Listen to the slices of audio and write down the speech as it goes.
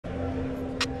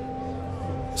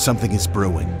Something is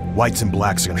brewing. Whites and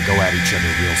blacks are gonna go at each other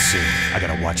real soon. I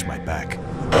gotta watch my back.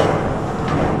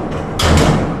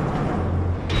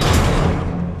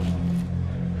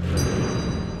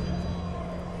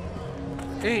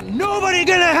 Ain't nobody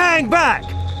gonna hang back!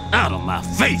 Out of my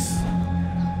face!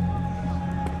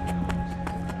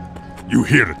 You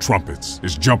hear the trumpets.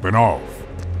 It's jumping off.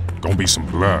 Gonna be some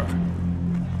blood.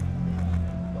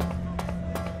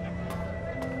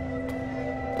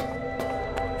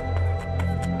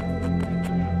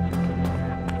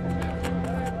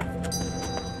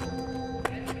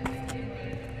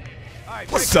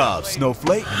 What's up,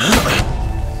 Snowflake?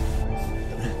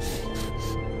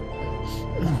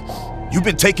 You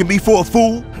been taking me for a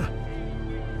fool?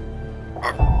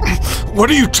 What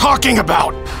are you talking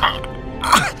about?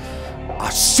 I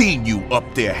seen you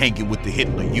up there hanging with the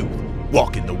Hitler Youth,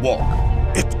 walking the walk.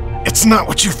 It's not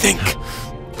what you think.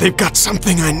 They've got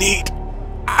something I need.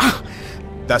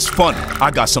 That's funny.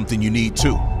 I got something you need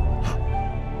too.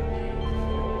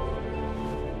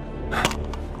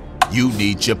 You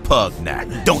need your pug knack,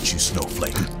 don't you,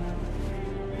 Snowflake?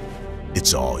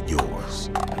 It's all yours.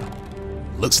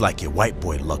 Looks like your white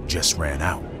boy luck just ran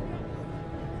out.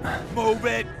 Move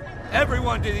it!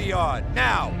 Everyone to the yard,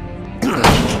 now!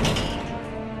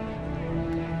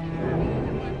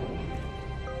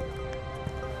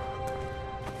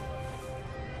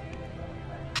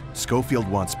 Schofield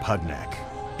wants Pugnac,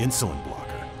 insulin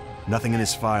blocker. Nothing in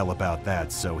his file about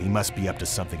that, so he must be up to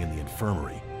something in the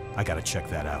infirmary. I gotta check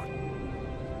that out.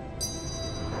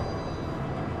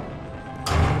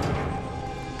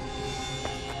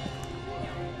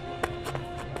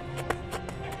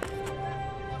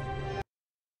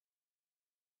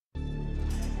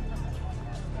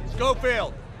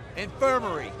 Schofield!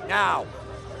 Infirmary, now!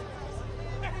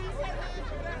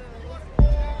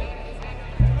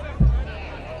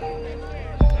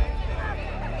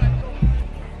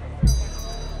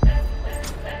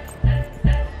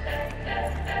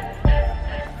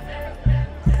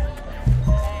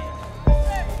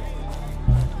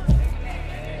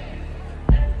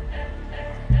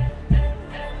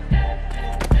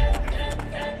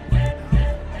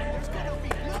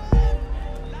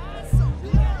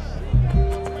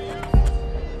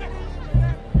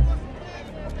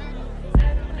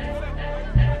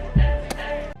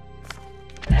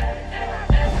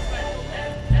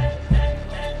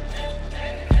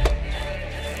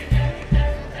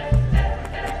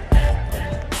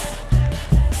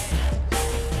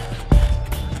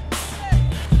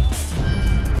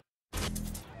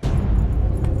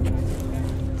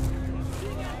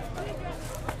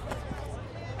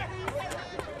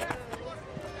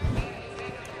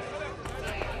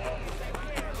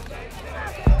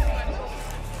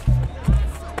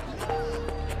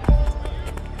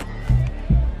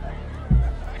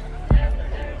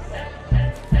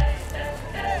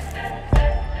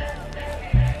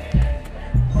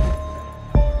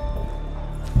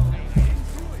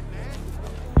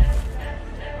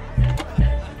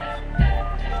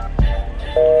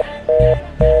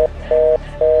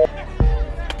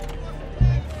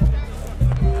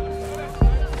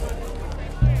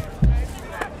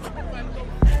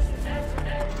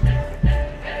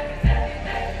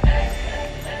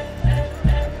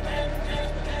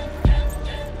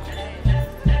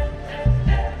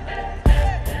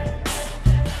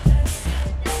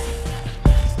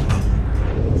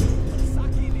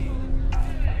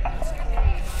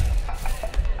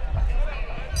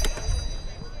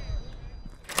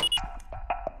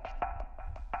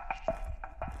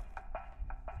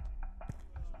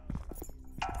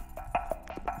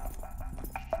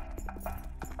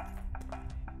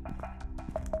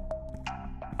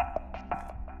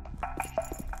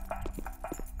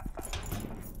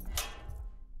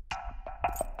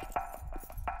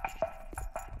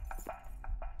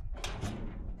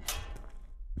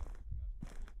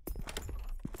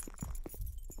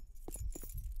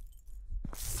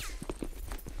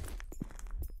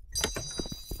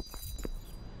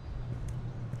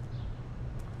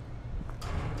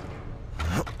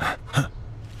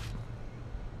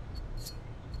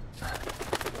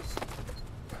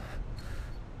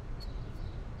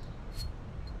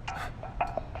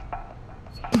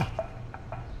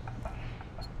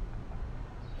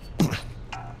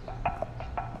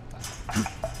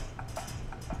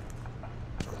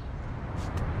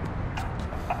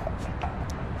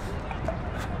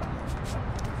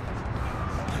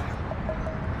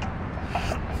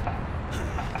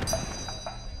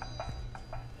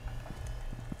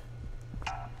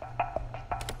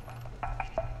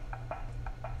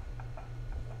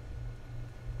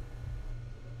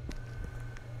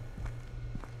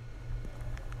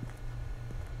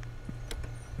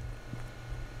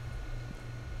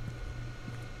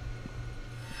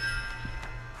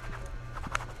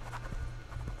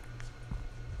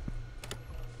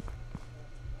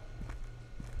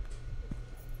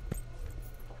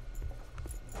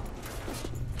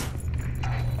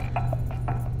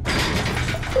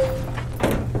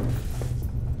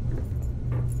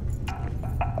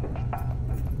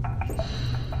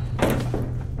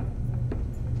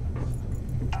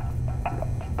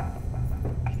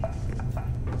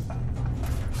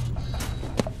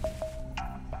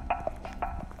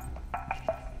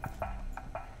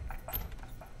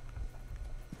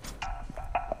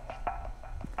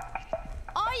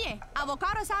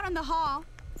 Avocado's out in the hall.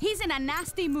 He's in a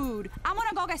nasty mood. I'm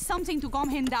gonna go get something to calm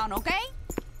him down, okay?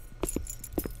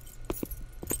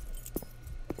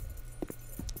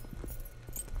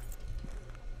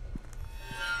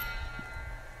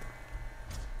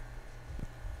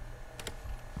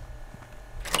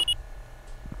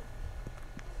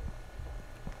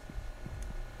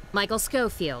 Michael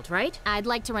Schofield, right? I'd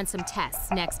like to run some tests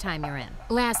next time you're in.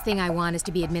 Last thing I want is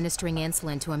to be administering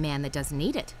insulin to a man that doesn't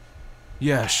need it.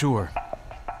 Yeah, sure.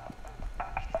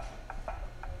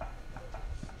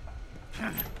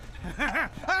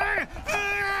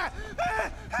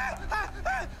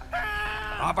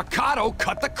 Avocado,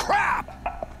 cut the crap!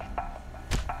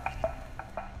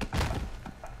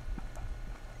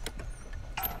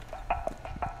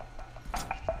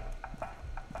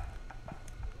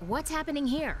 What's happening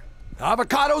here?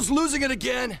 Avocado's losing it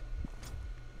again!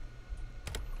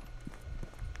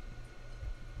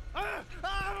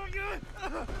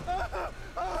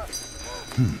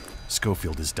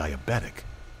 Schofield is diabetic.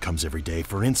 Comes every day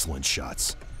for insulin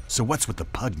shots. So what's with the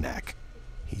pugnac?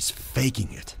 He's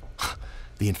faking it.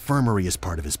 The infirmary is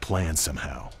part of his plan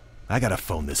somehow. I gotta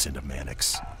phone this into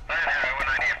Mannix.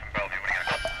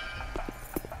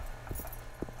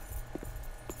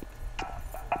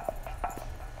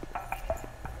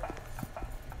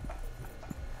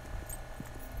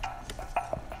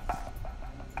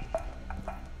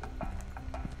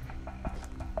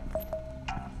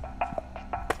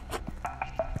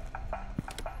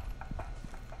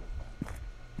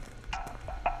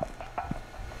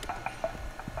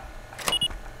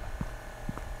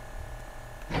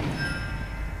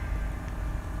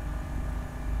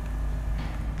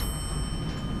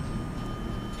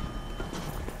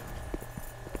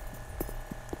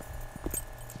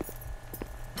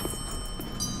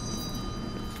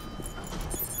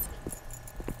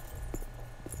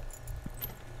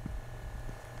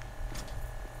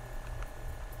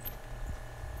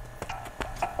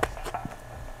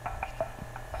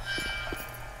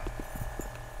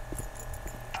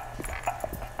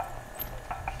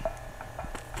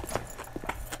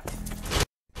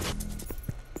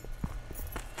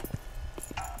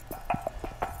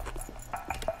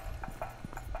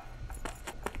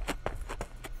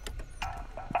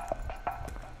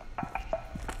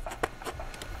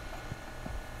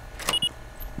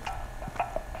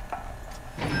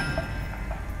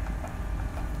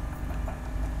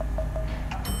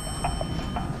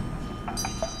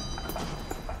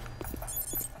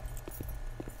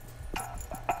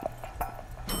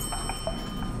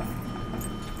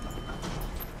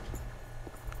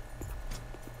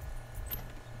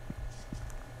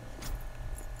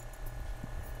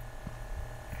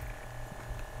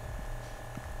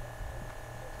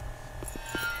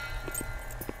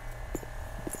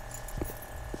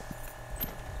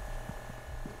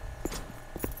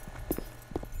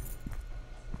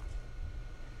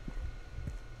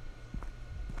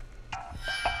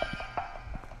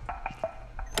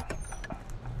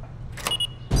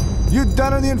 You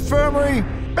done in the infirmary?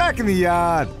 Back in the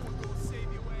yard.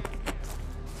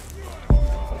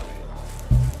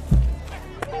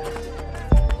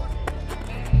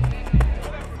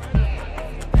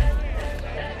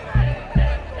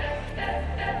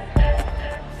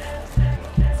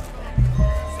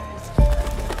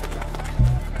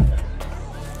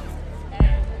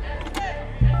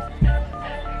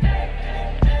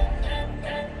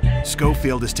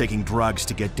 Schofield is taking drugs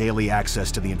to get daily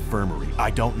access to the infirmary. I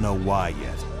don't know why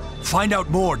yet. Find out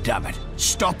more, damn it.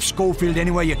 Stop Schofield any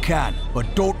way you can,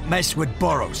 but don't mess with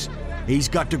Burroughs. He's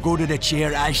got to go to the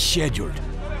chair as scheduled.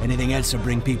 Anything else will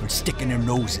bring people sticking their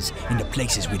noses into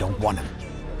places we don't want them.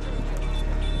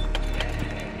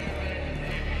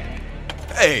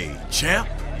 Hey, champ.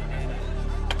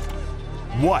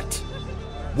 What?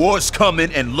 War's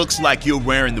coming and looks like you're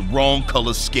wearing the wrong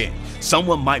color skin.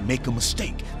 Someone might make a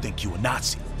mistake, think you a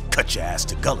Nazi, cut your ass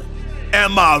to gullet.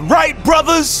 Am I right,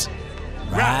 brothers?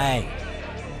 Right.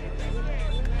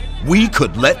 We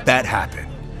could let that happen,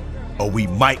 or we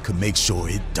might could make sure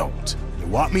it don't. You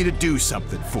want me to do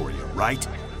something for you, right?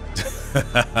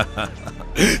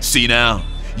 See now,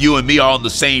 you and me are on the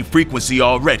same frequency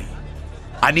already.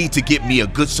 I need to get me a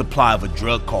good supply of a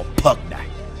drug called Pugnac.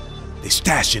 They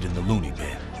stash it in the loony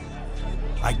bin.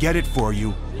 I get it for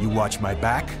you. You watch my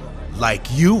back? Like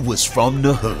you was from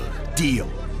the hood.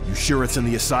 Deal. You sure it's in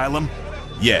the asylum?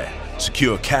 Yeah,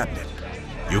 secure cabinet.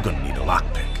 You're gonna need a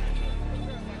lockpick.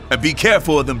 And be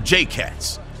careful of them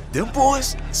J-Cats. Them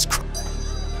boys,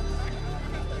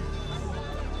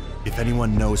 If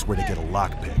anyone knows where to get a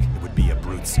lockpick, it would be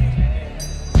Abruzzi.